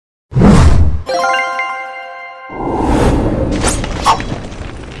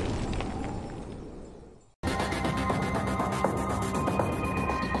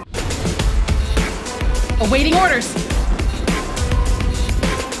Awaiting orders.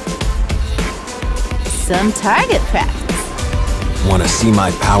 Some target practice. Want to see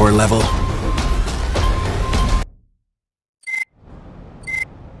my power level?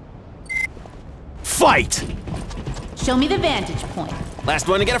 Fight! Show me the vantage point. Last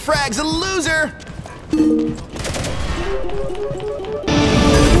one to get a frag's a loser!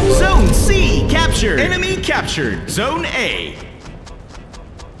 Zone C captured. Enemy captured. Zone A.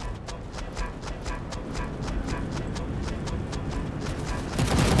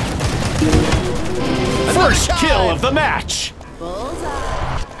 First kill of the match. Bullseye.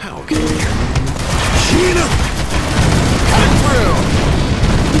 How can you? Sheena! Coming through!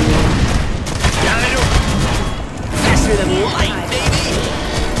 Gotta do faster than light, baby!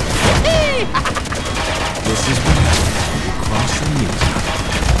 This is what happens when you cross the music.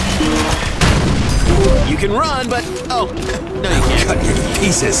 You can run, but oh, no, you can't. Cut you to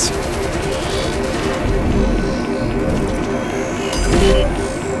pieces.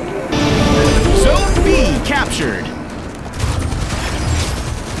 Zone B captured.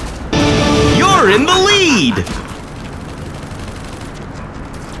 You're in the lead.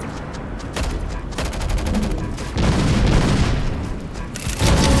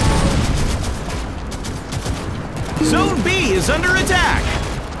 Zone B is under attack.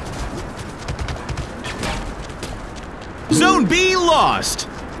 Zone B lost.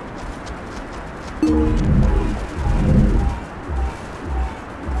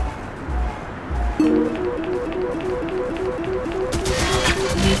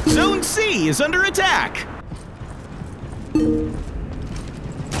 Zone C is under attack.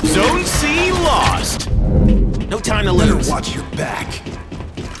 Zone C lost. No time to lose. Watch your back.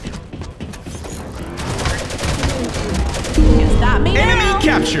 Can't stop me Enemy now.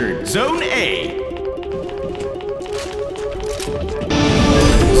 captured. Zone A.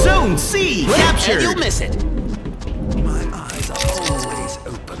 Zone C captured. And you'll miss it. My eyes are always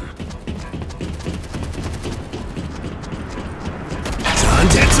open.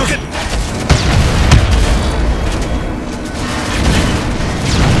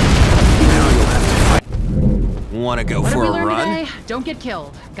 Now you'll have to fight. Wanna go What for did we a learn run? today? Don't get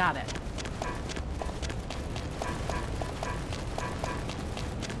killed. Got it.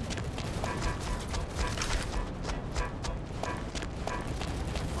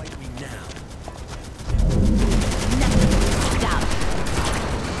 Fight me now. Stop.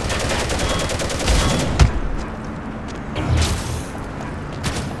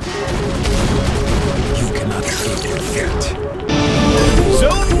 You cannot escape your fate.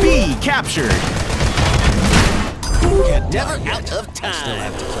 Zone B captured. Never out of time. Still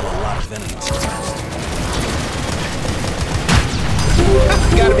have to kill a lot of enemies first.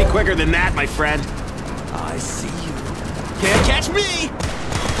 Gotta be quicker than that, my friend. I see you. Can't catch me!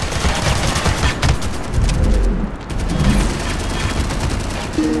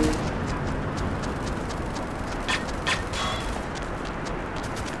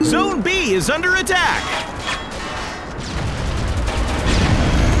 Zone B is under attack.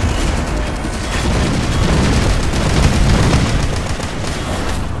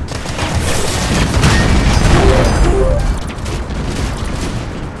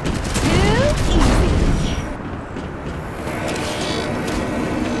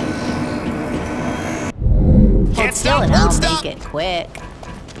 Can't Still, stop, and won't I'll stop! make it quick.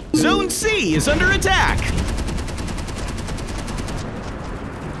 Zone C is under attack.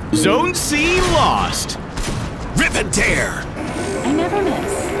 Zone C lost. Rip and tear! I never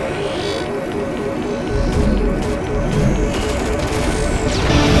miss.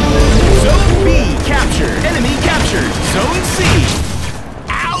 Zone B captured. Enemy captured. Zone C.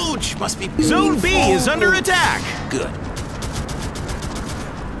 Ouch! Must be Zone B painful. is under attack. Good.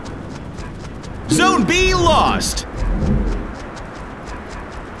 Zone B lost.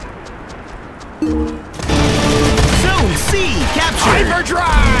 Zone C captured.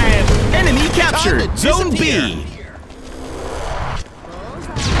 Hyperdrive! Enemy captured. Time to Zone disappear. B.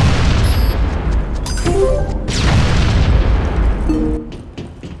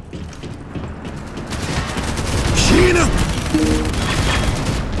 Sheena!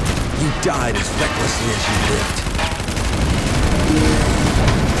 You died as recklessly as you lived.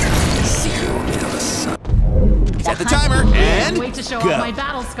 See you on the other side. Set the timer and Wait to show go. off my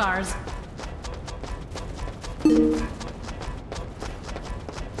battle scars.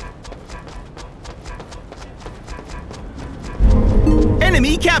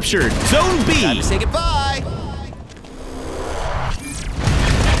 Enemy captured. Zone B. Time to say goodbye.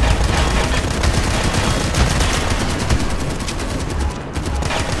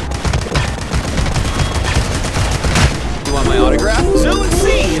 You want my autograph? Zone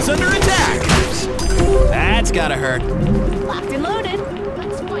C is under attack. That's gotta hurt. Locked and loaded.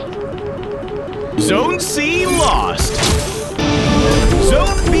 Let's fight. Zone C lost.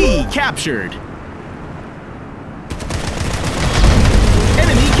 Zone B captured.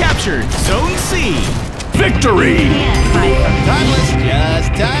 Enemy captured. Zone C. Victory! Can't hide from Timeless,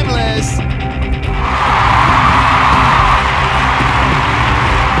 just timeless.